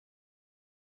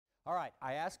All right,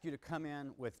 I ask you to come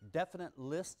in with definite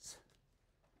lists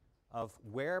of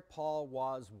where Paul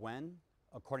was when,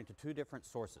 according to two different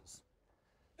sources.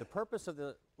 The purpose of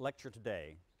the lecture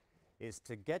today is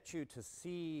to get you to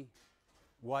see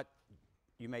what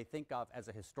you may think of as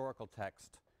a historical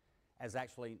text as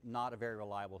actually not a very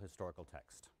reliable historical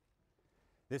text.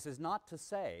 This is not to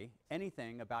say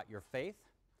anything about your faith.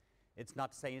 It's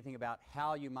not to say anything about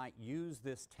how you might use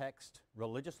this text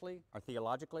religiously or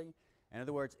theologically. In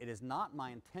other words, it is not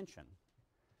my intention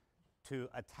to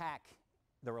attack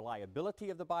the reliability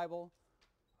of the Bible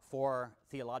for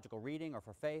theological reading or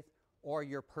for faith or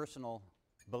your personal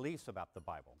beliefs about the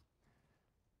Bible.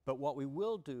 But what we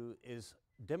will do is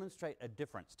demonstrate a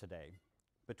difference today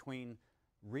between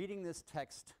reading this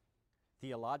text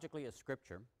theologically as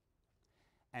Scripture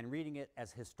and reading it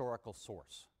as historical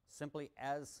source, simply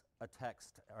as a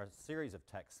text, or a series of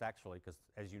texts actually, because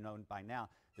as you know by now,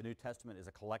 the New Testament is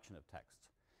a collection of texts.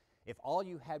 If all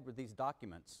you had were these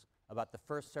documents about the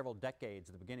first several decades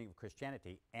of the beginning of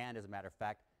Christianity, and as a matter of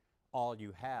fact, all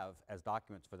you have as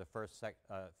documents for the first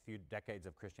few decades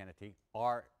of Christianity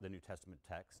are the New Testament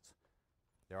texts.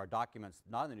 There are documents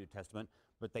not in the New Testament,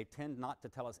 but they tend not to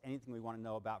tell us anything we want to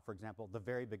know about, for example, the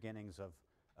very beginnings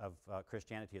of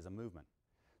Christianity as a movement.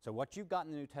 So what you've got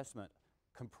in the New Testament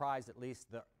comprise at least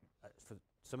for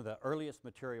some of the earliest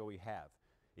material we have.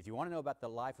 If you want to know about the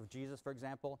life of Jesus, for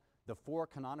example, the four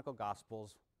canonical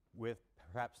Gospels, with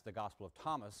perhaps the Gospel of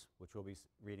Thomas, which we'll be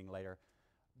reading later,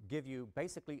 give you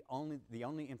basically the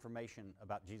only information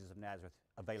about Jesus of Nazareth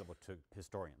available to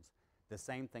historians. The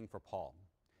same thing for Paul.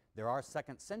 There are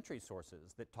second-century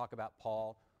sources that talk about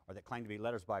Paul or that claim to be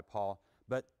letters by Paul,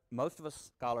 but most of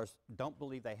us scholars don't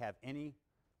believe they have any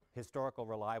historical,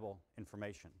 reliable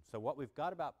information. So what we've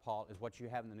got about Paul is what you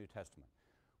have in the New Testament.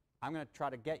 I'm going to try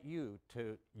to get you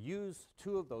to use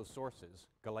two of those sources,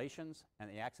 Galatians and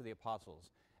the Acts of the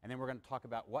Apostles, and then we're going to talk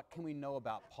about what can we know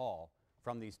about Paul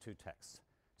from these two texts.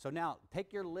 So now,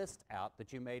 take your list out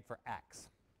that you made for Acts.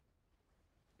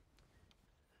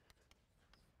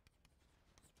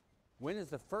 When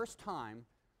is the first time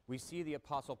we see the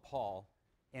Apostle Paul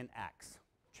in Acts,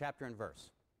 chapter and verse?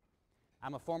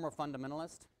 I'm a former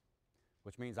fundamentalist,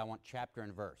 which means I want chapter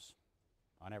and verse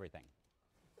on everything.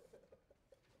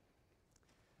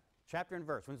 Chapter and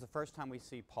verse, when's the first time we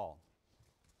see Paul?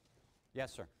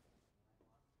 Yes, sir.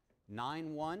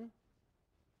 9:1.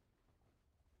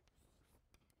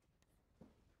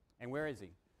 And where is he?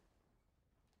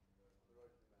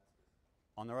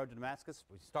 On the road to Damascus.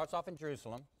 He starts off in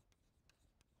Jerusalem.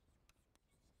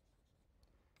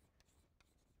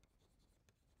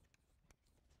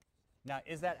 Now,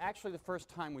 is that actually the first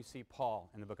time we see Paul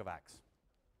in the book of Acts?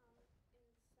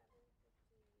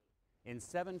 In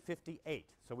 758.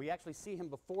 So we actually see him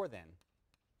before then.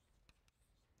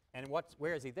 And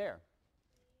where is he there?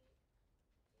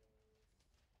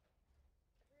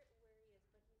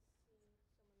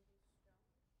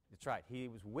 That's right. He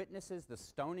witnesses the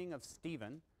stoning of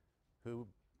Stephen, who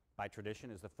by tradition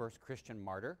is the first Christian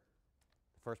martyr,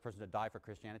 the first person to die for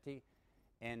Christianity,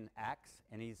 in Acts.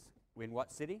 And he's in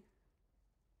what city?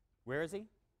 Where is he?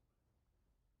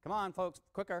 Come on, folks,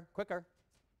 quicker, quicker.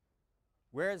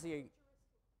 Where is he?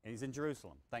 And he's in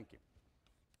Jerusalem. Thank you.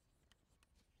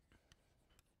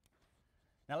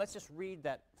 Now let's just read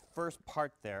that first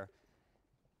part there.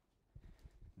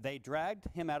 They dragged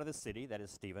him out of the city, that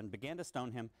is Stephen, began to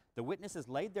stone him. The witnesses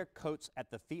laid their coats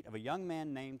at the feet of a young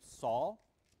man named Saul,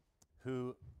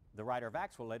 who the writer of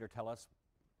Acts will later tell us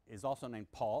is also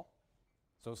named Paul.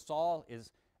 So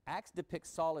Acts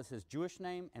depicts Saul as his Jewish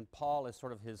name and Paul as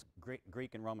sort of his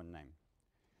Greek and Roman name.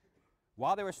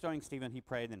 While they were stoning Stephen, he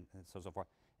prayed and so forth.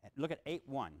 Look at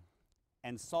 8:1.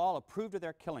 And Saul approved of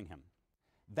their killing him.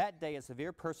 That day a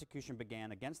severe persecution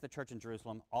began against the church in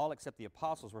Jerusalem. All except the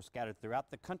apostles were scattered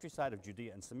throughout the countryside of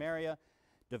Judea and Samaria.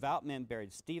 Devout men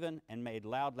buried Stephen and made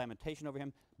loud lamentation over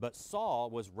him. But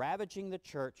Saul was ravaging the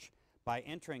church by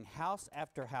entering house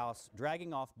after house,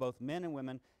 dragging off both men and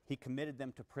women. He committed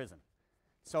them to prison.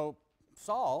 So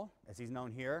Saul, as he's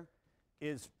known here,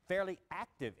 is fairly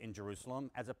active in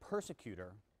Jerusalem as a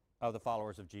persecutor of the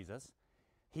followers of Jesus.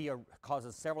 He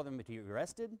causes several of them to be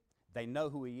arrested. They know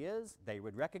who he is. They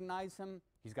would recognize him.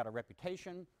 He's got a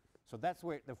reputation. So that's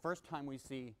where the first time we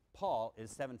see Paul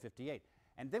is 758.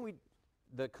 And then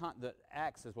the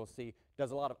Acts, as we'll see,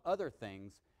 does a lot of other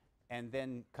things and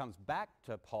then comes back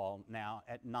to Paul now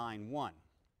at 9:1.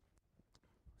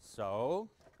 So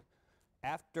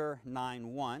after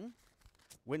 9:1,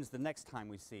 when's the next time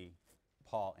we see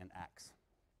Paul in Acts?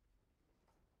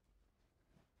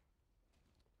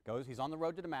 He's on the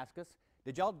road to Damascus.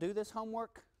 Did y'all do this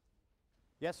homework?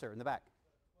 Yes, sir, in the back.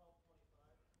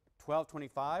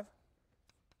 12:25.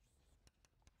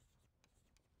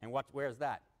 And where's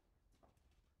that?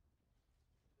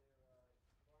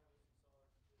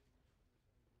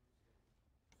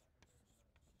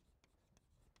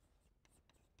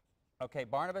 Okay,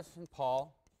 Barnabas and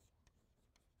Paul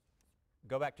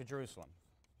go back to Jerusalem.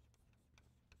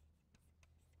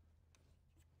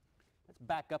 Let's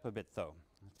back up a bit, though.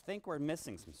 I think we're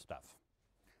missing some stuff.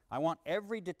 I want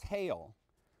every detail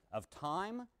of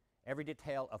time, every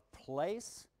detail of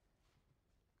place.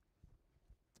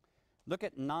 Look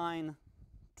at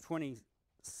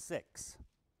 9:26.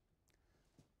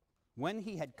 When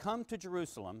he had come to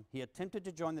Jerusalem, he attempted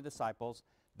to join the disciples.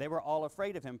 They were all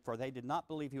afraid of him, for they did not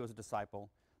believe he was a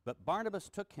disciple. But Barnabas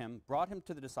took him, brought him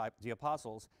to the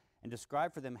apostles, and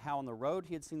described for them how on the road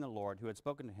he had seen the Lord, who had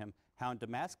spoken to him, how in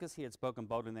Damascus he had spoken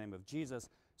boldly in the name of Jesus.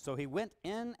 So he went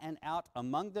in and out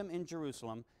among them in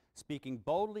Jerusalem, speaking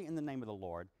boldly in the name of the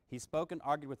Lord. He spoke and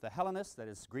argued with the Hellenists, that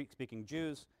is, Greek-speaking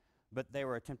Jews, but they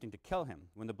were attempting to kill him.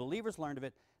 When the believers learned of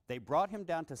it, they brought him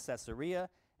down to Caesarea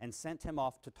and sent him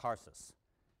off to Tarsus.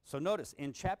 So notice,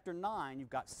 in chapter 9, you've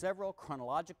got several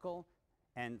chronological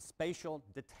and spatial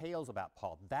details about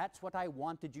Paul. That's what I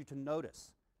wanted you to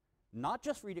notice. Not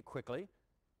just read it quickly.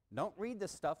 Don't read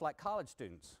this stuff like college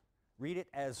students. Read it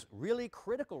as really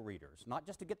critical readers, not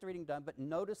just to get the reading done, but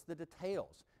notice the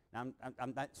details. Now,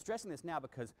 I'm not stressing this now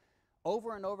because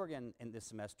over and over again in this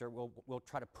semester, we'll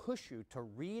try to push you to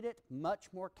read it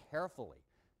much more carefully,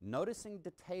 noticing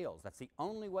details. That's the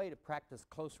only way to practice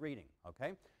close reading,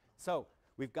 okay? So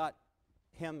we've got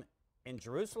him in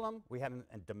Jerusalem, we have him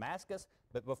in Damascus,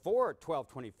 but before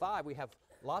 12:25, we have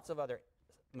lots of other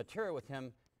material with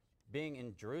him being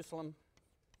in Jerusalem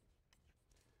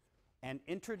and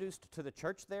introduced to the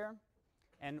church there.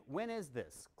 And when is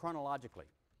this chronologically?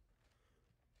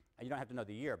 You don't have to know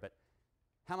the year, but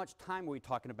how much time are we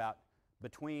talking about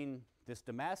between this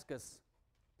Damascus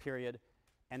period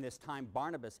and this time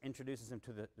Barnabas introduces him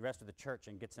to the rest of the church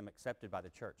and gets him accepted by the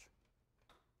church?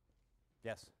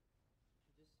 Yes? It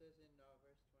just says in verse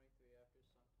 23,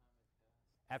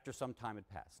 after some time had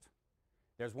passed.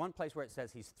 There's one place where it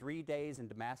says he's 3 days in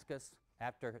Damascus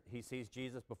after he sees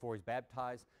Jesus before he's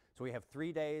baptized. So we have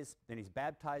 3 days, then he's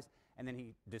baptized, and then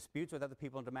he disputes with other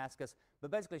people in Damascus.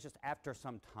 But basically it's just after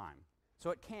some time.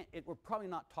 So we're probably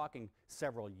not talking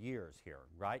several years here,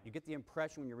 right? You get the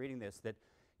impression when you're reading this that,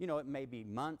 you know, it may be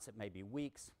months, it may be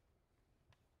weeks.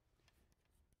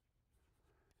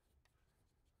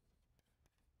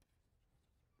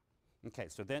 Okay,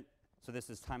 so this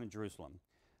is time in Jerusalem.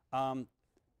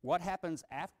 What happens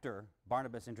after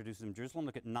Barnabas introduces him in Jerusalem?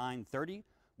 Look at 9:30.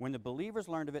 When the believers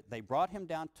learned of it, they brought him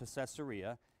down to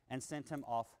Caesarea and sent him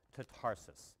off to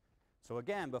Tarsus. So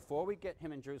again, before we get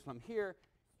him in Jerusalem here,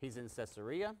 he's in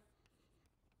Caesarea,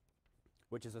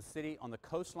 which is a city on the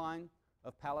coastline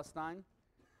of Palestine,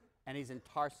 and he's in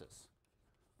Tarsus.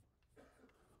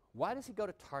 Why does he go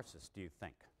to Tarsus, do you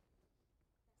think?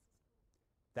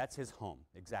 That's his home,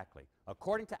 exactly.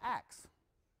 According to Acts,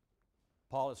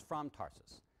 Paul is from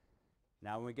Tarsus.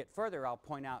 Now, when we get further, I'll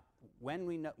point out when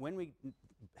we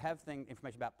have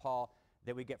information about Paul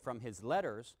that we get from his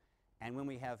letters, and when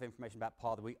we have information about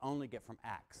Paul that we only get from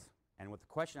Acts. And what the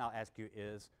question I'll ask you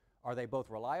is, are they both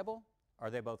reliable?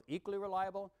 Are they both equally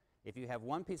reliable? If you have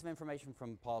one piece of information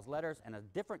from Paul's letters and a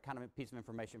different kind of piece of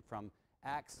information from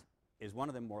Acts, is one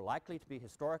of them more likely to be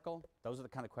historical? Those are the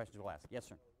kind of questions we'll ask. Yes,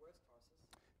 sir? Where's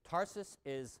Tarsus? Tarsus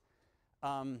is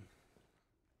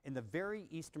in the very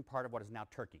eastern part of what is now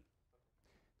Turkey.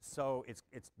 So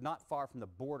it's not far from the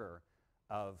border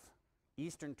of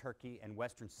eastern Turkey and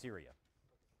western Syria.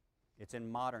 It's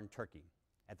in modern Turkey.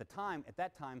 At that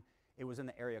time, it was in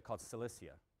the area called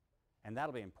Cilicia. And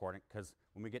that'll be important because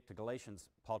when we get to Galatians,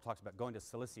 Paul talks about going to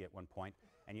Cilicia at one point.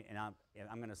 And I'm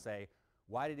going to say,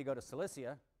 why did he go to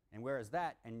Cilicia? And where is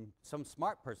that? And some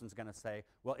smart person's going to say,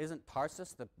 well, isn't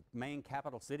Tarsus the main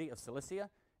capital city of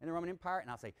Cilicia in the Roman Empire? And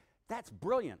I'll say, that's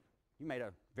brilliant. You made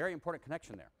a very important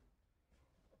connection there.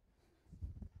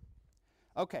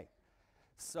 Okay,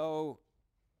 so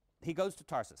he goes to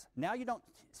Tarsus. Now you don't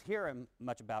hear him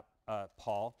much about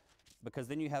Paul because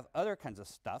then you have other kinds of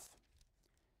stuff.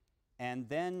 And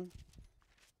then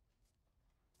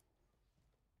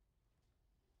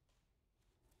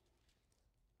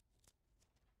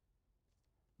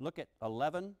look at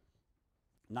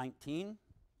 11:19.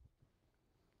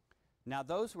 Now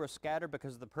those who were scattered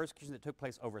because of the persecution that took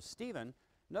place over Stephen,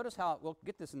 notice how, we'll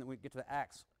get this when we get to the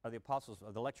Acts of the Apostles,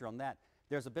 of the lecture on that.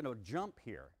 There's a bit of a jump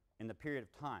here in the period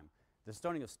of time. The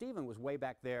stoning of Stephen was way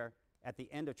back there at the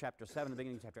end of chapter 7, the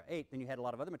beginning of chapter 8. Then you had a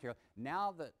lot of other material.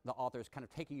 Now the author is kind of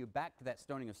taking you back to that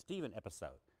stoning of Stephen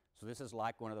episode. So this is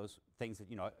like one of those things that,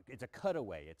 it's a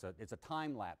cutaway. It's a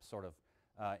time lapse sort of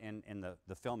in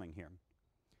the filming here.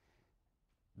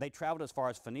 They traveled as far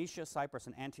as Phoenicia, Cyprus,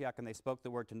 and Antioch, and they spoke the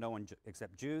word to no one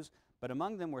except Jews. But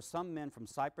among them were some men from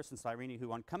Cyprus and Cyrene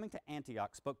who, on coming to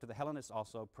Antioch, spoke to the Hellenists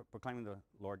also, proclaiming the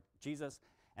Lord Jesus.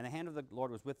 And the hand of the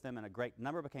Lord was with them, and a great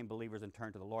number became believers and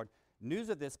turned to the Lord. News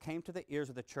of this came to the ears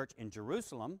of the church in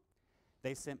Jerusalem.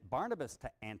 They sent Barnabas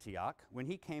to Antioch. When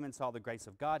he came and saw the grace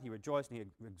of God, he rejoiced, and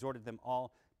he exhorted them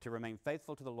all to remain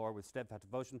faithful to the Lord with steadfast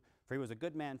devotion, for he was a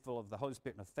good man, full of the Holy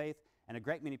Spirit and of faith, and a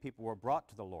great many people were brought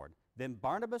to the Lord. Then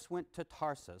Barnabas went to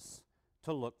Tarsus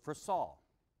to look for Saul.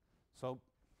 So,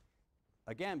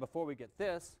 again, before we get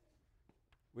this,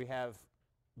 we have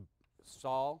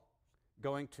Saul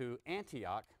going to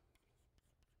Antioch.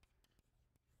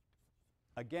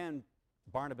 Again,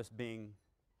 Barnabas being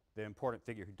the important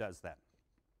figure who does that.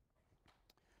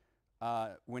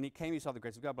 When he came, he saw the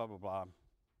grace of God, blah, blah, blah.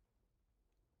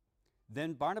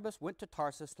 Then Barnabas went to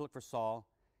Tarsus to look for Saul,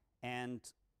 and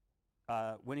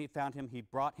when he found him, he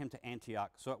brought him to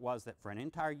Antioch. So it was that for an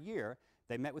entire year,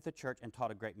 they met with the church and taught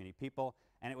a great many people,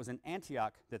 and it was in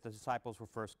Antioch that the disciples were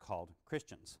first called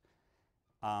Christians.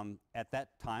 At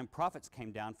that time, prophets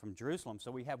came down from Jerusalem. So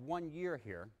we have 1 year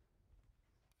here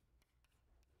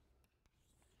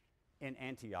in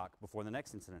Antioch before the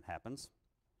next incident happens.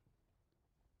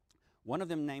 One of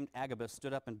them, named Agabus,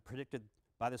 stood up and predicted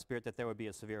by the Spirit that there would be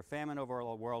a severe famine over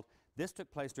all the world. This took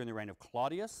place during the reign of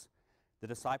Claudius. The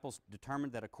disciples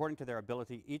determined that according to their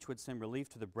ability, each would send relief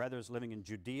to the brothers living in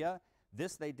Judea.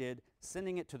 This they did,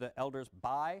 sending it to the elders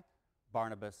by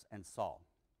Barnabas and Saul.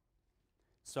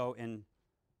 So in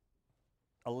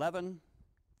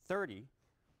 1130,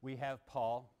 we have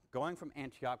Paul going from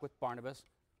Antioch with Barnabas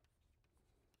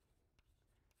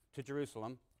to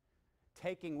Jerusalem,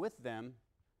 taking with them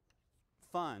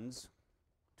funds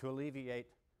to alleviate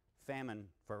famine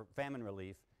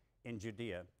relief in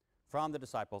Judea from the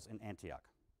disciples in Antioch.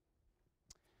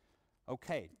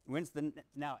 Okay,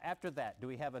 now after that, do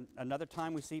we have another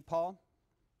time we see Paul?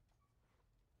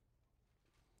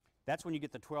 That's when you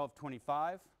get the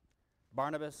 12:25.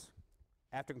 Barnabas,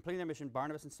 after completing their mission,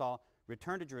 Barnabas and Saul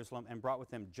returned to Jerusalem and brought with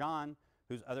them John,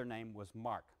 whose other name was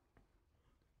Mark.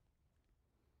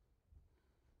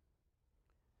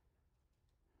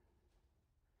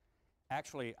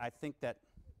 Actually, I think that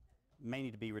may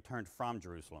need to be returned from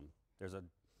Jerusalem. There's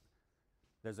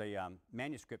a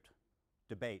manuscript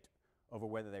debate over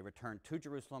whether they return to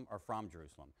Jerusalem or from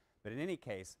Jerusalem. But in any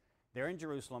case, they're in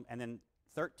Jerusalem, and then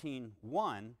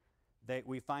 13:1,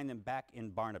 we find them back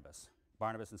in Barnabas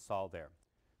and Saul there.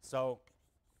 So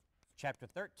chapter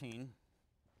 13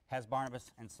 has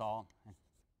Barnabas and Saul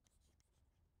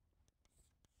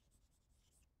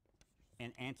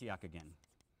in Antioch again.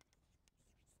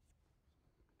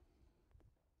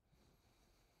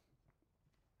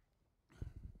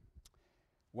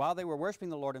 While they were worshiping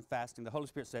the Lord and fasting, the Holy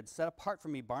Spirit said, "Set apart for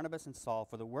me Barnabas and Saul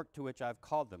for the work to which I have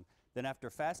called them." Then after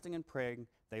fasting and praying,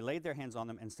 they laid their hands on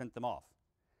them and sent them off.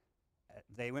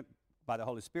 They went by the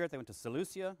Holy Spirit. They went to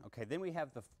Seleucia. Okay, then we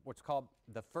have what's called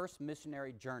the first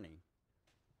missionary journey.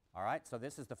 All right, so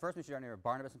this is the first missionary journey of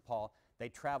Barnabas and Paul. They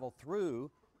travel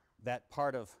through that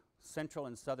part of central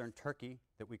and southern Turkey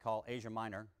that we call Asia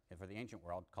Minor, and for the ancient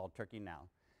world, called Turkey now.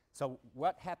 So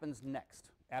what happens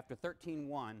next? After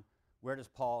 13:1, where does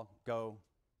Paul go?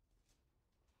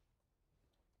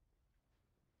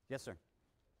 Yes, sir.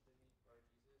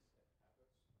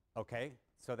 Okay,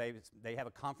 so they have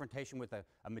a confrontation with a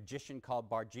magician called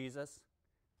Bar-Jesus.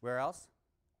 Where else?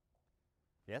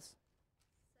 Yes?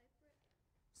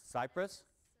 Cyprus?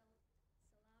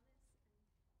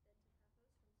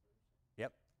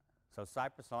 Yep. So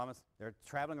Cyprus, Salamis, they're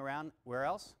traveling around. Where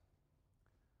else?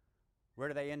 Where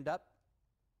do they end up?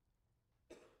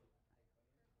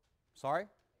 Sorry?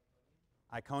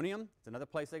 Iconium. It's another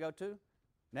place they go to.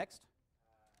 Next?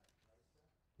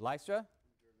 Lystra.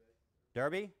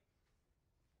 Derbe.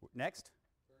 Next?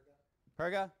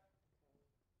 Perga.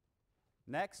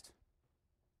 Next?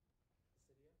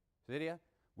 Pisidia.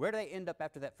 Where do they end up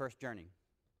after that first journey?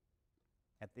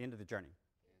 At the end of the journey?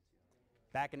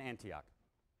 Antioch. Back in Antioch.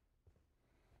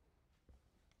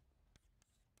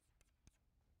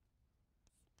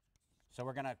 So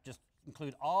we're going to just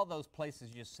include all those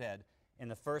places you said in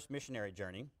the first missionary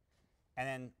journey, and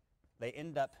then they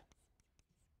end up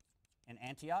in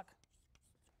Antioch.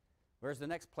 Where's the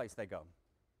next place they go?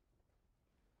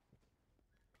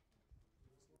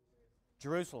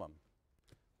 Jerusalem.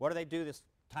 What do they do this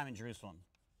time in Jerusalem?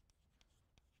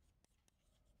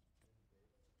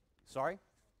 Sorry?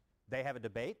 They have a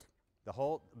debate. The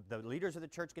leaders of the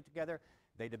church get together.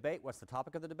 They debate. What's the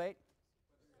topic of the debate?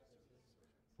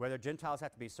 whether Gentiles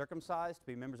have to be circumcised to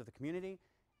be members of the community,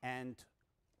 and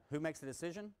who makes the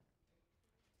decision?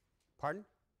 Pardon?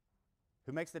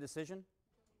 Who makes the decision?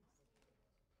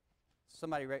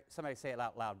 Somebody say it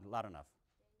loud enough.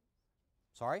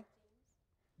 Sorry?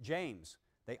 James.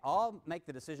 They all make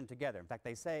the decision together. In fact,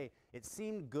 they say, it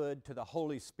seemed good to the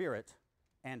Holy Spirit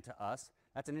and to us.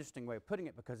 That's an interesting way of putting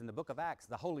it, because in the book of Acts,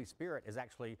 the Holy Spirit is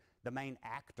actually the main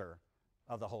actor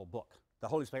of the whole book. The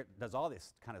Holy Spirit does all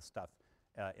this kind of stuff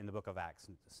in the book of Acts.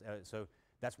 So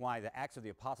that's why the Acts of the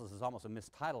Apostles is almost a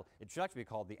mistitle. It should actually be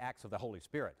called the Acts of the Holy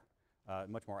Spirit,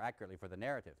 much more accurately for the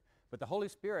narrative. But the Holy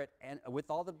Spirit, and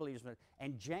with all the believers,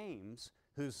 and James,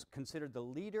 who's considered the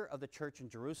leader of the church in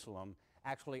Jerusalem,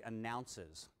 actually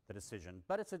announces the decision.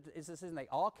 But it's a decision they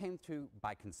all came to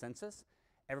by consensus.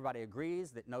 Everybody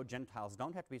agrees that no, Gentiles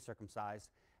don't have to be circumcised,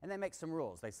 and they make some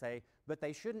rules. They say, but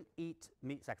they shouldn't eat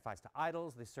meat sacrificed to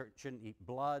idols, they shouldn't eat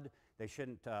blood, they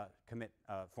shouldn't commit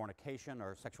fornication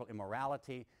or sexual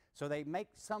immorality. So they make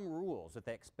some rules that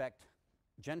they expect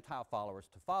Gentile followers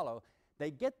to follow. They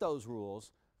get those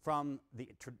rules from the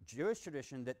Jewish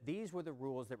tradition that these were the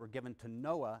rules that were given to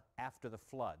Noah after the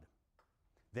flood.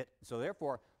 So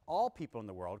therefore, all people in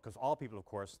the world, because all people, of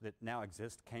course, that now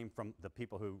exist came from the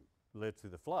people who lived through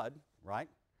the flood, right?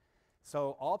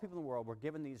 So all people in the world were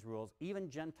given these rules, even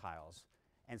Gentiles.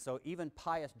 And so even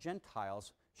pious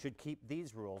Gentiles should keep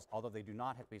these rules, although they do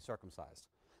not have to be circumcised.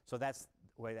 So that's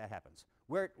the way that happens.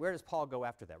 Where does Paul go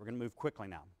after that? We're going to move quickly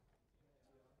now.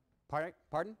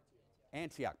 Pardon?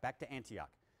 Antioch. Back to Antioch.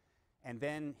 And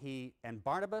then he and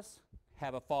Barnabas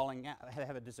have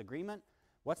a disagreement.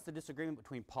 What's the disagreement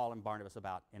between Paul and Barnabas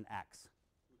about in Acts?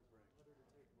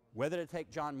 Whether to take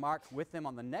John Mark with them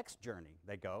on the next journey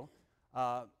they go.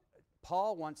 Barnabas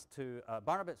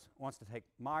wants to take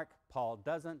Mark, Paul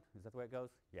doesn't. Is that the way it goes?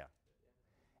 Yeah.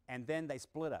 And then they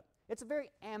split up. It's a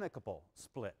very amicable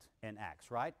split in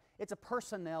Acts, right? It's a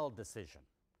personnel decision.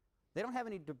 They don't have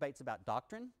any debates about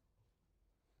doctrine.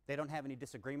 They don't have any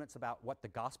disagreements about what the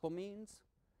gospel means.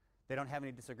 They don't have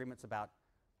any disagreements about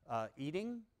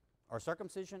eating or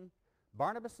circumcision.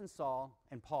 Barnabas and Saul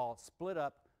and Paul split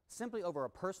up simply over a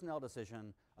personnel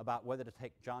decision about whether to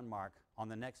take John Mark on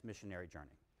the next missionary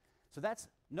journey. So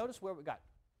notice where we got.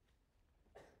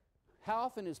 How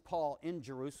often is Paul in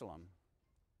Jerusalem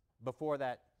before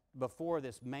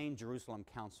this main Jerusalem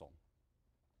council?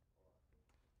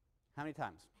 How many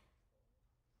times?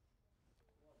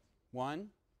 1,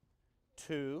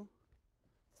 2,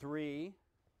 3,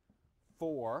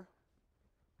 4,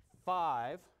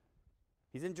 5.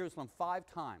 He's in Jerusalem 5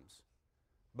 times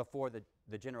before the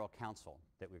general council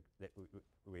that we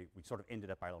sort of ended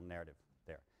up our little narrative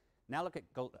there. Now look at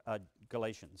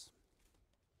Galatians.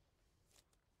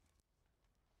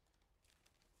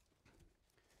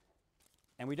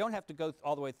 And we don't have to go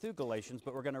all the way through Galatians,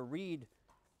 but we're going to read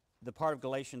the part of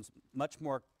Galatians much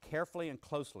more carefully and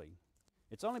closely.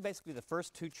 It's only basically the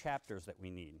first 2 chapters that we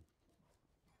need.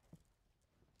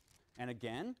 And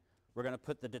again, we're going to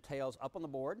put the details up on the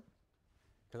board,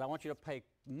 because I want you to pay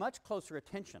much closer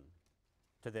attention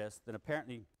to this than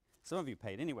apparently some of you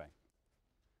paid anyway.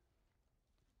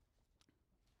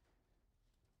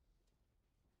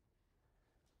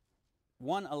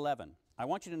 (1:11). I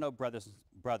want you to know, brothers,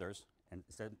 and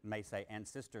it may say and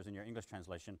sisters in your English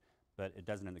translation, but it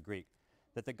doesn't in the Greek,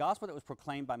 that the gospel that was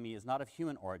proclaimed by me is not of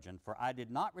human origin, for I did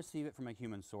not receive it from a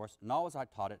human source, nor was I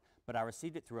taught it, but I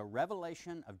received it through a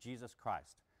revelation of Jesus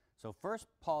Christ. So first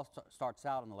Paul starts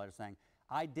out in the letter saying,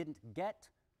 I didn't get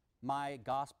my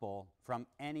gospel from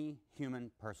any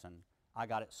human person. I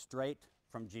got it straight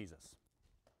from Jesus.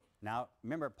 Now,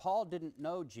 remember, Paul didn't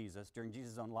know Jesus during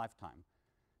Jesus' own lifetime.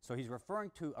 So he's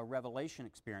referring to a revelation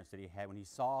experience that he had when he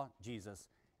saw Jesus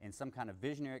in some kind of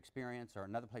visionary experience, or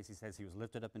another place he says he was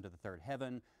lifted up into the third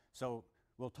heaven. So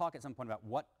we'll talk at some point about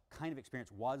what kind of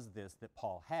experience was this that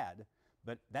Paul had,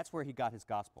 but that's where he got his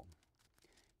gospel.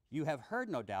 You have heard,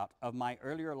 no doubt, of my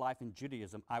earlier life in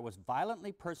Judaism. I was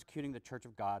violently persecuting the church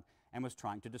of God and was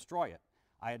trying to destroy it.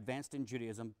 I advanced in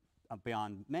Judaism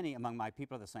beyond many among my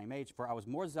people of the same age, for I was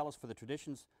more zealous for the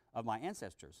traditions of my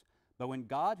ancestors. But when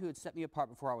God, who had set me apart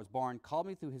before I was born, called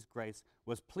me through his grace,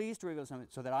 was pleased to reveal something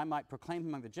so that I might proclaim him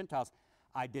among the Gentiles,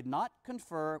 I did not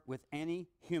confer with any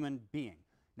human being.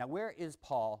 Now, where is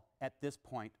Paul at this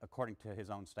point, according to his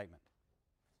own statement?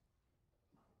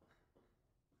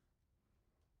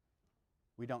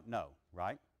 We don't know,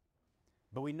 right?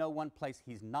 But we know one place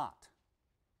he's not.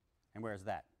 And where is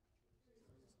that?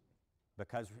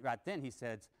 Because right then he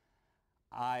says,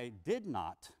 I did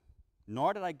not,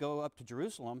 nor did I go up to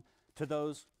Jerusalem to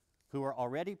those who were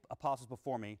already apostles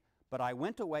before me, but I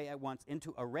went away at once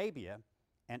into Arabia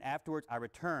and afterwards I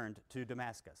returned to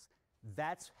Damascus.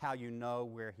 That's how you know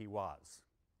where he was.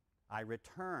 I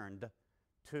returned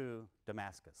to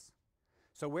Damascus.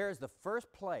 So whereas the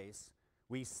first place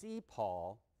we see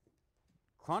Paul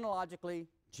chronologically,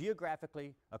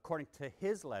 geographically, according to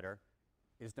his letter,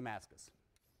 is Damascus.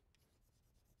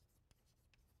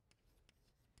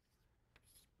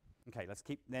 Okay, let's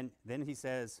keep, then he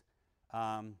says,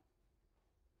 I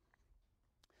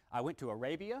went to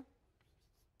Arabia.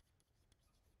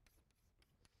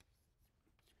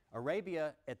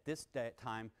 Arabia at this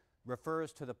time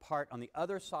refers to the part on the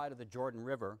other side of the Jordan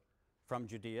River from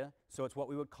Judea, so it's what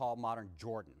we would call modern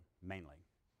Jordan, mainly.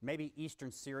 Maybe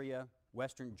eastern Syria,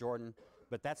 western Jordan,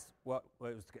 but that's what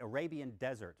was the Arabian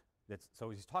desert. So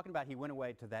he's talking about he went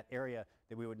away to that area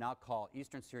that we would now call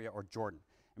eastern Syria or Jordan.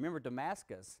 And remember,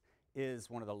 Damascus is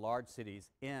one of the large cities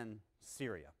in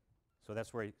Syria. So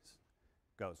that's where he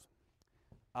goes.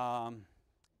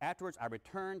 Afterwards, I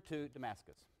returned to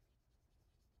Damascus.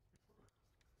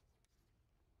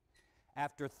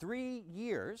 After 3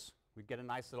 years, we get a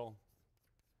nice little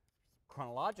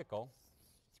chronological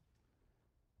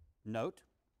note.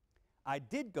 I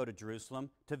did go to Jerusalem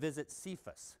to visit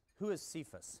Cephas. Who is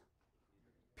Cephas?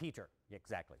 Peter.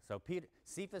 Exactly. So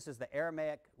Cephas is the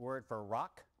Aramaic word for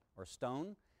rock or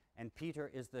stone, and Peter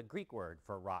is the Greek word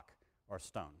for rock or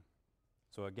stone.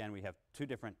 So again, we have two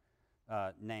different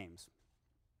names.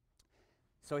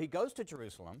 So he goes to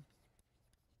Jerusalem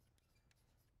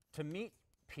to meet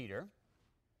Peter,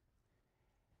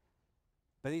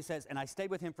 but he says, and I stayed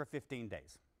with him for 15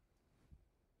 days.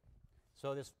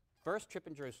 So this first trip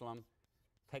in Jerusalem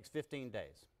takes 15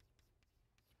 days.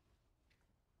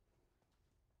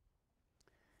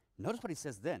 Notice what he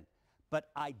says then. But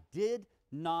I did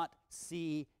not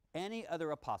see any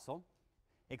other apostle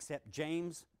except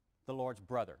James, the Lord's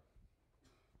brother.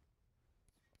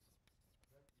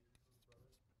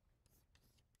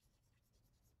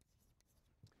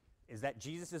 Is that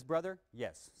Jesus' brother?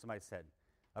 Yes, somebody said.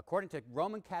 According to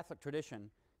Roman Catholic tradition,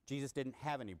 Jesus didn't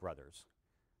have any brothers.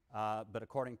 But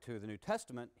according to the New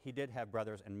Testament, he did have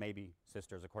brothers and maybe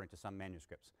sisters, according to some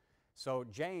manuscripts. So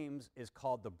James is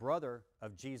called the brother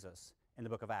of Jesus in the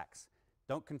book of Acts.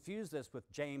 Don't confuse this with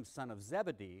James, son of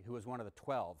Zebedee, who was one of the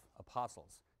 12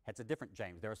 apostles. It's a different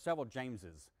James. There are several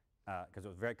Jameses, because it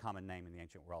was a very common name in the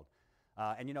ancient world.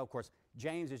 And you know, of course,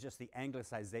 James is just the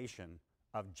anglicization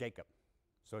of Jacob.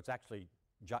 So it's actually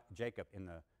Jacob in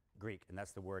the Greek, and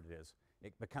that's the word it is.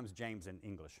 It becomes James in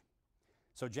English.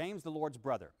 So James, the Lord's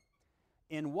brother.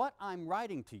 In what I'm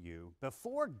writing to you,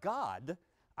 before God,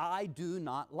 I do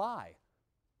not lie.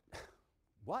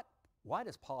 What? Why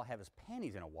does Paul have his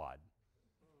panties in a wad?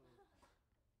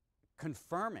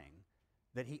 Confirming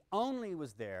that he only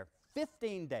was there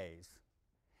 15 days,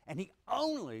 and he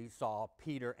only saw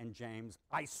Peter and James.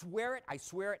 I swear it, I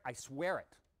swear it, I swear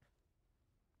it.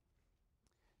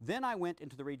 Then I went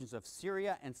into the regions of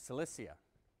Syria and Cilicia.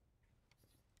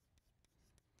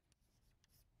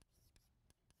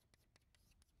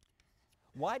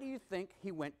 Why do you think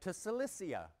he went to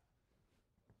Cilicia?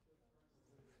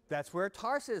 That's where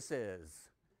Tarsus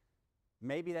is.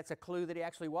 Maybe that's a clue that he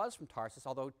actually was from Tarsus,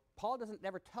 although Paul doesn't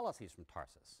never tell us he's from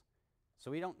Tarsus.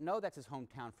 So we don't know that's his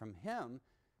hometown from him,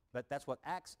 but that's what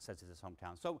Acts says is his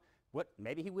hometown. So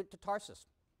maybe he went to Tarsus.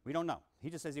 We don't know. He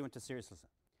just says he went to Syria.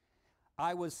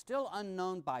 I was still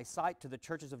unknown by sight to the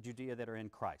churches of Judea that are in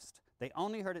Christ. They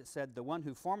only heard it said, the one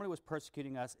who formerly was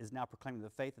persecuting us is now proclaiming the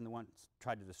faith, and the one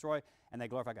tried to destroy, and they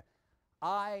glorify God.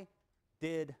 I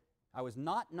was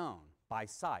not known by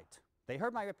sight. They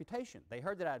heard my reputation. They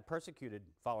heard that I had persecuted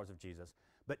followers of Jesus,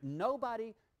 but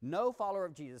nobody, no follower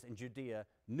of Jesus in Judea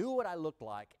knew what I looked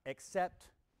like except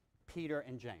Peter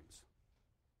and James.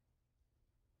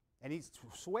 And he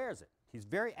swears it. He's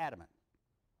very adamant.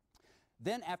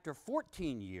 Then after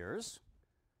 14 years,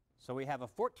 so we have a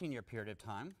 14-year period of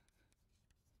time,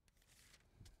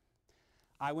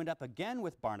 I went up again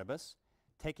with Barnabas,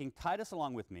 taking Titus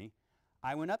along with me.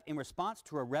 I went up in response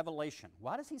to a revelation.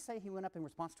 Why does he say he went up in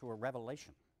response to a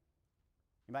revelation?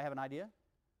 Anybody have an idea?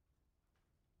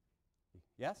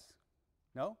 Yes?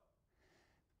 No?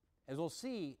 As we'll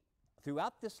see,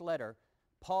 throughout this letter,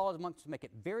 Paul wants to make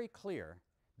it very clear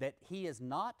that he is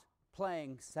not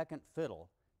playing second fiddle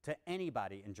to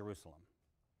anybody in Jerusalem.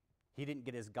 He didn't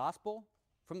get his gospel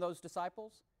from those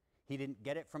disciples. He didn't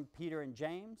get it from Peter and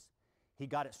James. He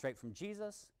got it straight from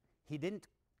Jesus. He didn't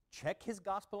check his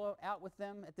gospel out with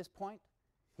them at this point.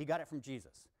 He got it from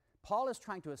Jesus. Paul is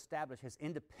trying to establish his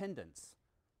independence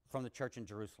from the church in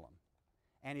Jerusalem.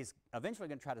 And he's eventually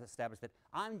going to try to establish that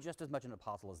I'm just as much an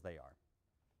apostle as they are.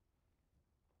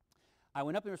 I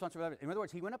went up in response to a revelation. In other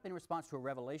words, he went up in response to a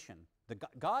revelation.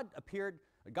 God appeared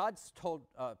God's told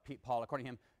Paul, according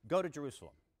to him, go to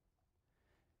Jerusalem.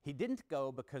 He didn't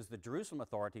go because the Jerusalem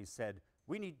authorities said,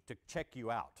 we need to check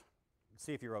you out,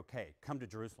 see if you're okay. Come to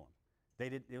Jerusalem.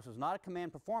 This was not a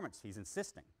command performance, he's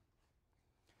insisting.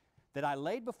 That I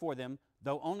laid before them,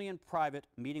 though only in private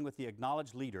meeting with the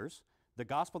acknowledged leaders, the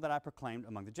gospel that I proclaimed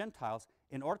among the Gentiles,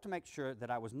 in order to make sure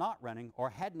that I was not running or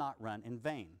had not run in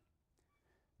vain.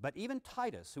 But even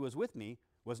Titus, who was with me,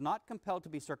 was not compelled to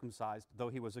be circumcised, though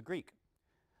he was a Greek.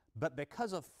 But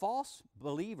because of false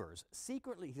believers,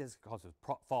 secretly, he calls it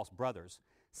false brothers,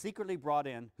 secretly brought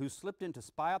in, who slipped in to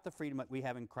spy out the freedom that we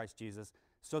have in Christ Jesus,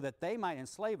 so that they might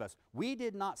enslave us, we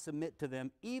did not submit to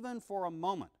them even for a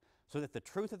moment, so that the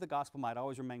truth of the gospel might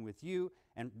always remain with you,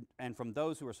 and from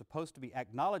those who are supposed to be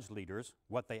acknowledged leaders,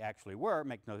 what they actually were,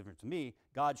 make no difference to me.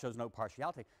 God shows no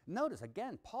partiality. Notice,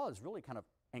 again, Paul is really kind of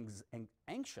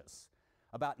anxious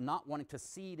about not wanting to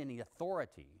cede any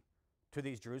authority to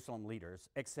these Jerusalem leaders,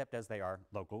 except as they are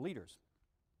local leaders.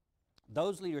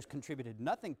 Those leaders contributed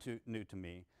nothing new to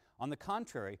me. On the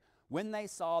contrary, when they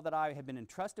saw that I had been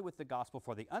entrusted with the gospel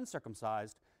for the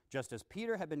uncircumcised, just as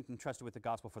Peter had been entrusted with the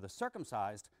gospel for the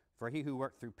circumcised, for he who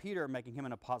worked through Peter, making him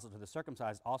an apostle to the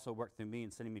circumcised, also worked through me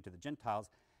in sending me to the Gentiles.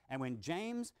 And when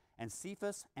James and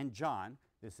Cephas and John,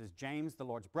 this is James, the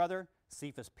Lord's brother,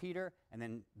 Cephas, Peter, and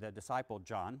then the disciple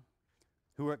John,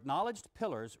 who were acknowledged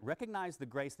pillars, recognized the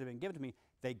grace that had been given to me,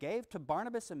 they gave to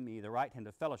Barnabas and me the right hand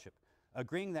of fellowship,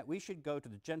 agreeing that we should go to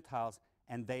the Gentiles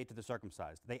and they to the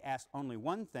circumcised. They asked only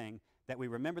one thing, that we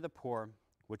remember the poor,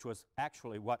 which was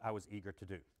actually what I was eager to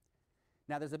do.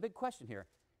 Now, there's a big question here.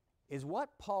 Is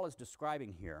what Paul is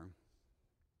describing here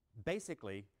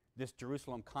basically this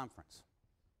Jerusalem conference?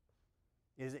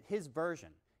 Is it his version?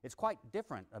 It's quite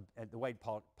different the way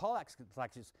Paul acts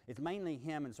like it's mainly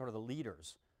him and sort of the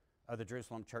leaders of the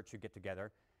Jerusalem church who get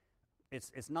together. It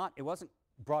wasn't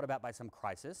brought about by some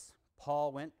crisis.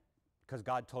 Paul went because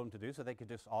God told him to do, so they could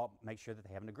just all make sure that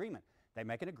they have an agreement. They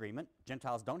make an agreement.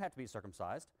 Gentiles don't have to be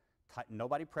circumcised.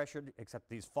 Nobody pressured, except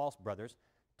these false brothers,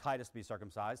 Titus to be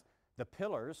circumcised. The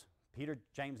pillars, Peter,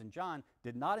 James, and John,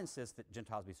 did not insist that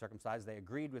Gentiles be circumcised. They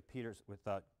agreed with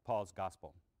Paul's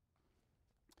gospel.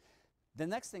 The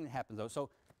next thing that happens, though, so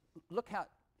look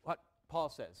what Paul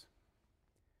says.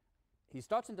 He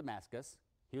starts in Damascus.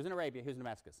 He was in Arabia. He was in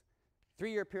Damascus.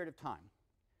 3-year period of time.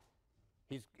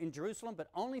 He's in Jerusalem, but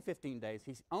only 15 days.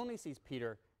 He only sees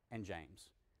Peter and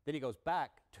James. Then he goes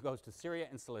to Syria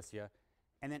and Cilicia,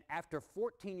 and then after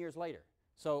 14 years later.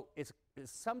 So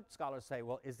some scholars say,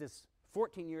 well, is this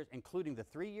 14 years including the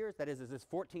 3 years? That is this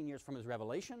 14 years from his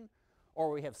revelation?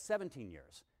 Or we have 17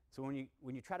 years? So when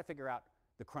you try to figure out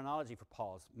the chronology for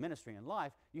Paul's ministry and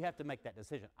life, you have to make that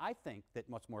decision. I think that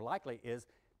what's more likely is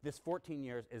this 14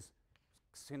 years is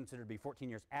considered to be 14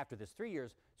 years after this 3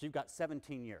 years, so you've got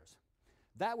 17 years.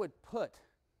 That would put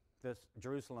this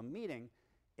Jerusalem meeting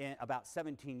in about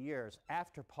 17 years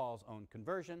after Paul's own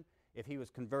conversion. If he was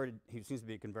converted, he seems to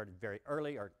be converted very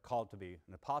early or called to be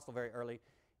an apostle very early.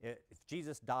 If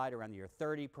Jesus died around the year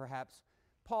 30 perhaps,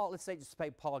 let's say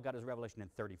Paul got his revelation in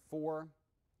 34,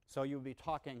 so you would be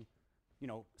talking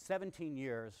 17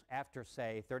 years after,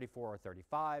 say, 34 or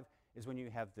 35 is when you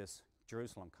have this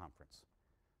Jerusalem conference.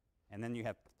 And then you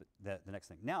have the next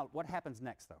thing. Now, what happens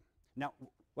next, though? Now,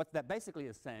 what that basically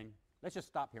is saying, let's just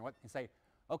stop here and say,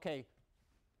 okay,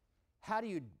 how do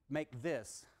you make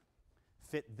this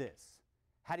fit this?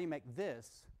 How do you make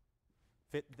this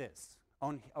fit this?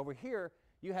 Over here,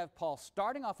 you have Paul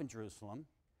starting off in Jerusalem,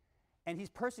 and he's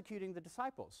persecuting the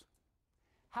disciples.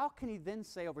 How can he then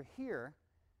say over here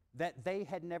that they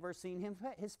had never seen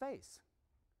his face?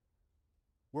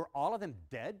 Were all of them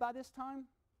dead by this time?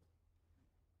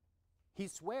 He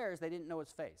swears they didn't know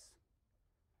his face,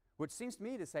 which seems to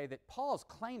me to say that Paul's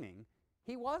claiming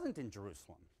he wasn't in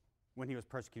Jerusalem when he was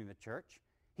persecuting the church.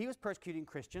 He was persecuting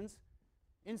Christians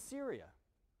in Syria.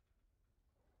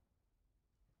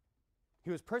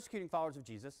 He was persecuting followers of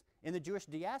Jesus in the Jewish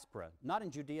diaspora, not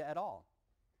in Judea at all.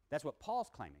 That's what Paul's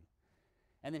claiming.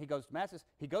 And then he goes to Damascus.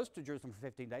 He goes to Jerusalem for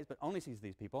 15 days, but only sees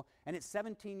these people. And it's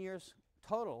 17 years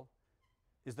total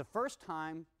is the first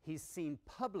time he's seen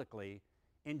publicly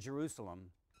in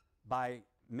Jerusalem by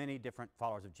many different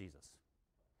followers of Jesus.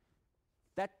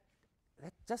 That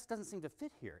just doesn't seem to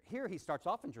fit here. Here he starts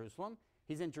off in Jerusalem.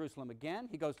 He's in Jerusalem again.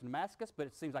 He goes to Damascus, but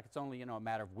it seems like it's only a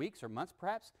matter of weeks or months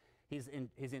perhaps. He's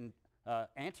in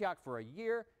Antioch for a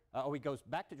year. He goes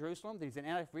back to Jerusalem. Then he's in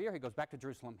Antioch for a year. He goes back to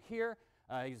Jerusalem here.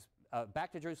 He's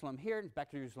back to Jerusalem here, and back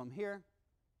to Jerusalem here.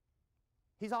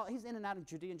 He's in and out of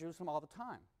Judea and Jerusalem all the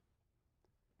time.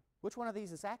 Which one of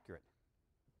these is accurate?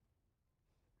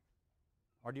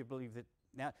 Or do you believe that?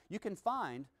 Now, you can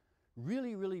find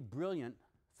really, really brilliant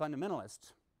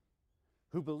fundamentalists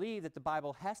who believe that the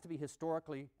Bible has to be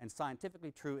historically and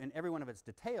scientifically true in every one of its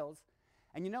details.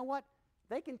 And you know what?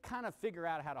 They can kind of figure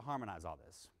out how to harmonize all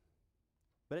this.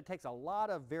 But it takes a lot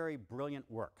of very brilliant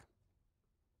work.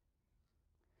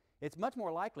 It's much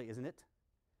more likely, isn't it,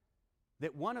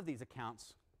 that one of these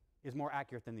accounts is more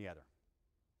accurate than the other.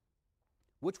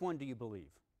 Which one do you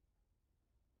believe?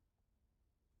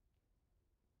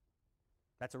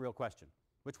 That's a real question.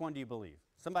 Which one do you believe?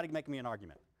 Somebody make me an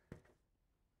argument.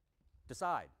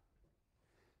 Decide.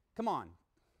 Come on.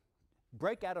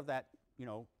 Break out of that,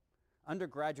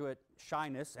 undergraduate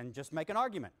shyness and just make an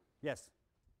argument. Yes?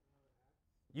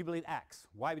 You believe Acts.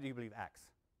 Why do you believe Acts?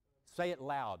 Say it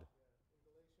loud.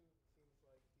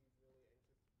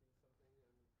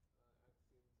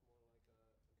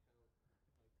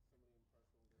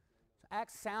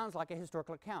 Acts sounds like a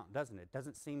historical account, doesn't it?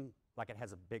 Doesn't seem like it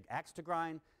has a big axe to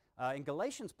grind. In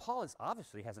Galatians, Paul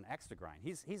obviously has an axe to grind.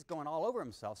 He's going all over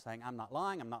himself saying, I'm not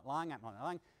lying, I'm not lying, I'm not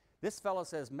lying. This fellow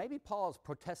says maybe Paul is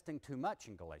protesting too much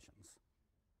in Galatians.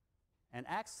 And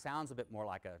Acts sounds a bit more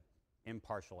like an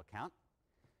impartial account.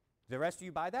 The rest of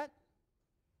you buy that?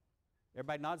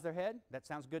 Everybody nods their head? That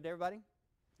sounds good to everybody?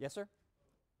 Yes, sir?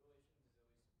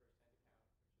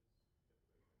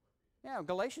 Yeah,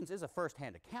 Galatians is a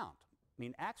first-hand account. I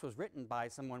mean, Acts was written by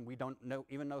someone we don't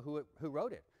even know who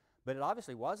wrote it. But it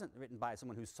obviously wasn't written by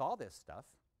someone who saw this stuff.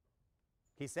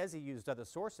 He says he used other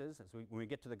sources. When we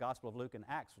get to the Gospel of Luke and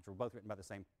Acts, which were both written by the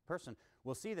same person,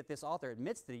 we'll see that this author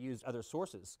admits that he used other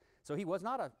sources. So he was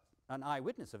not an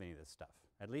eyewitness of any of this stuff,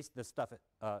 at least the stuff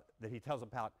that he tells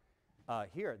about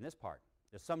here in this part.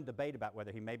 There's some debate about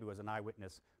whether he maybe was an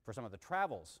eyewitness for some of the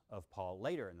travels of Paul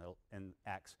later in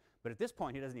Acts. But at this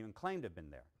point, he doesn't even claim to have been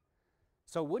there.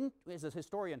 So as a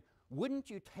historian,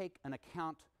 wouldn't you take an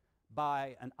account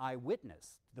by an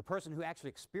eyewitness, the person who actually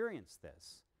experienced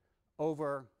this,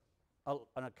 over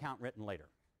an account written later?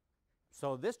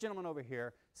 So this gentleman over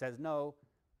here says, no,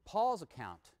 Paul's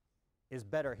account is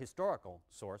better historical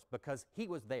source because he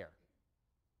was there.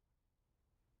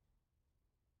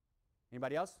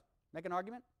 Anybody else make an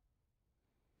argument?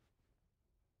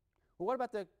 Well, what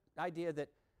about the idea that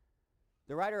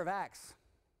the writer of Acts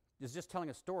is just telling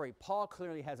a story? Paul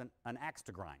clearly has an axe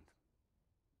to grind.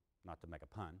 Not to make a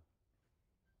pun.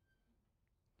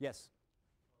 Yes?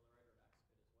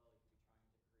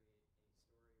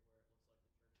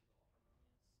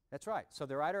 That's right. So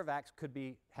the writer of Acts could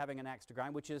be having an axe to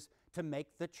grind, which is to make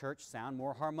the church sound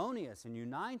more harmonious and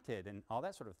united and all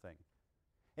that sort of thing.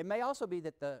 It may also be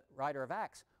that the writer of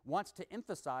Acts wants to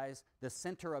emphasize the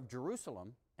center of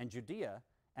Jerusalem and Judea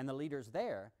and the leaders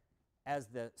there as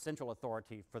the central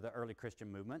authority for the early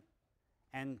Christian movement.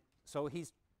 And so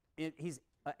he's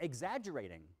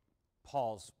exaggerating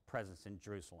Paul's presence in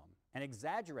Jerusalem and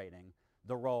exaggerating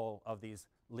the role of these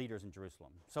leaders in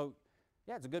Jerusalem. So,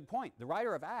 yeah, it's a good point. The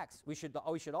writer of Acts, we should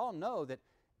all know that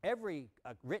every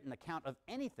written account of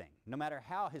anything, no matter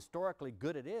how historically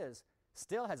good it is,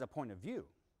 still has a point of view,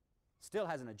 still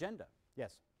has an agenda.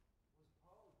 Yes? Was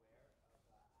Paul aware of Acts at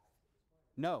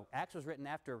this point? No, Acts was written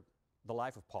after the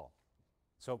life of Paul.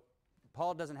 So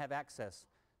Paul doesn't have access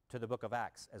to the book of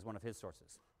Acts as one of his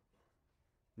sources.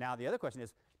 Now, the other question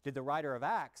is, did the writer of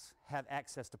Acts have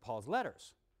access to Paul's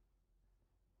letters?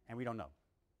 And we don't know.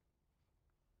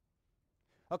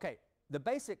 Okay,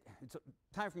 it's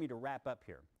time for me to wrap up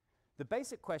here. The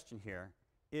basic question here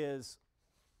is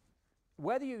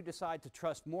whether you decide to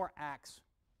trust more Acts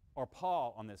or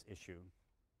Paul on this issue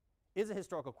is a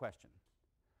historical question.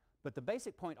 But the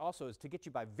basic point also is to get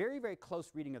you by very, very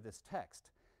close reading of this text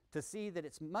to see that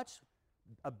it's much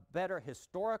a better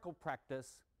historical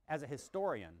practice as a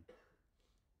historian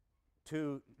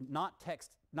to not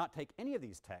take any of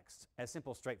these texts as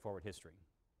simple, straightforward history.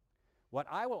 What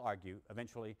I will argue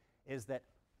eventually is that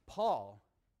Paul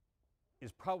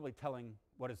is probably telling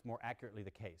what is more accurately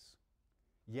the case.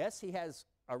 Yes, he has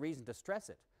a reason to stress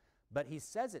it, but he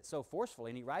says it so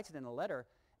forcefully, and he writes it in a letter,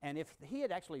 and if he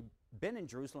had actually been in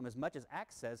Jerusalem as much as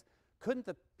Acts says, couldn't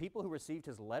the people who received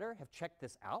his letter have checked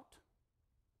this out?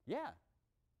 Yeah.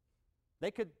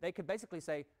 They could basically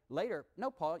say later, no,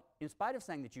 Paul, in spite of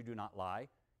saying that you do not lie,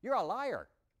 you're a liar.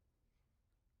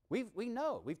 We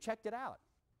know. We've checked it out.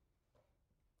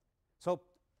 So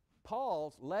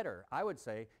Paul's letter, I would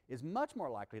say, is much more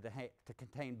likely to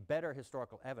contain better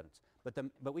historical evidence.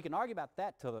 But we can argue about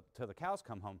that till the cows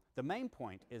come home. The main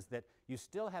point is that you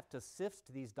still have to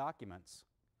sift these documents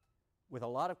with a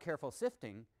lot of careful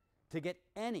sifting to get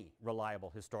any reliable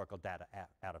historical data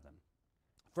out of them.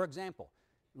 For example,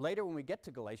 later when we get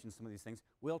to Galatians, some of these things,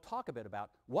 we'll talk a bit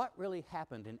about what really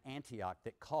happened in Antioch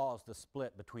that caused the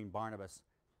split between Barnabas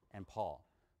and Paul.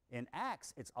 In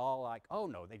Acts, it's all like, oh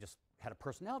no, they just had a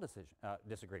personnel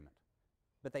disagreement.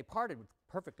 But they parted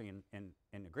perfectly in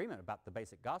agreement about the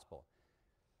basic gospel.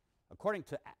 According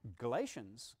to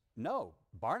Galatians, no,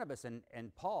 Barnabas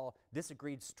and Paul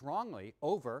disagreed strongly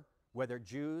over whether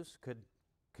Jews could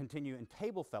continue in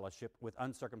table fellowship with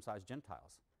uncircumcised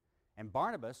Gentiles. And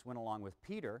Barnabas went along with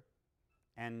Peter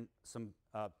and some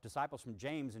disciples from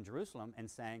James in Jerusalem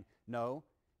and saying, no,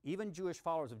 even Jewish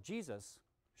followers of Jesus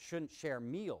shouldn't share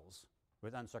meals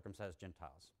with uncircumcised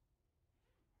Gentiles.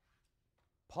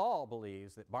 Paul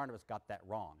believes that Barnabas got that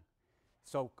wrong.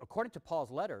 So according to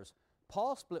Paul's letters,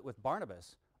 Paul split with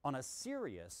Barnabas on a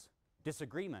serious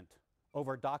disagreement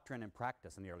over doctrine and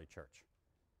practice in the early church.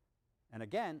 And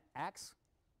again, Acts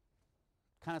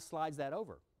kind of slides that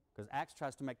over, because Acts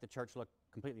tries to make the church look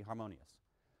completely harmonious.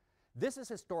 This is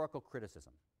historical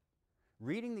criticism.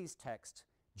 Reading these texts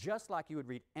just like you would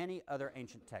read any other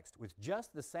ancient text, with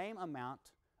just the same amount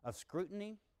of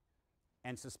scrutiny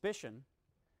and suspicion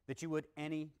that you would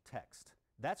any text.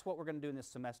 That's what we're going to do in this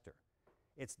semester.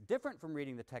 It's different from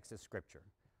reading the text as Scripture.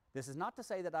 This is not to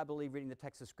say that I believe reading the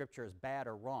text as Scripture is bad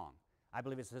or wrong. I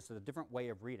believe it's just a different way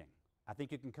of reading. I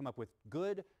think you can come up with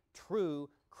good, true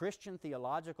Christian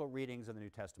theological readings of the New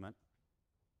Testament,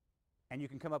 and you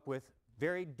can come up with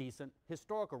very decent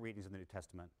historical readings of the New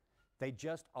Testament. They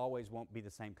just always won't be the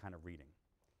same kind of reading.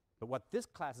 But what this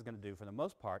class is going to do, for the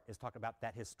most part, is talk about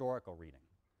that historical reading.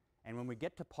 And when we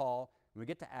get to Paul, when we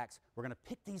get to Acts, we're going to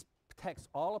pick these texts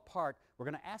all apart. We're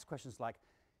going to ask questions like,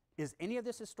 is any of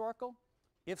this historical?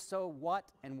 If so, what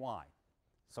and why?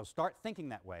 So start thinking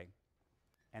that way,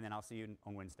 and then I'll see you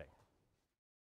on Wednesday.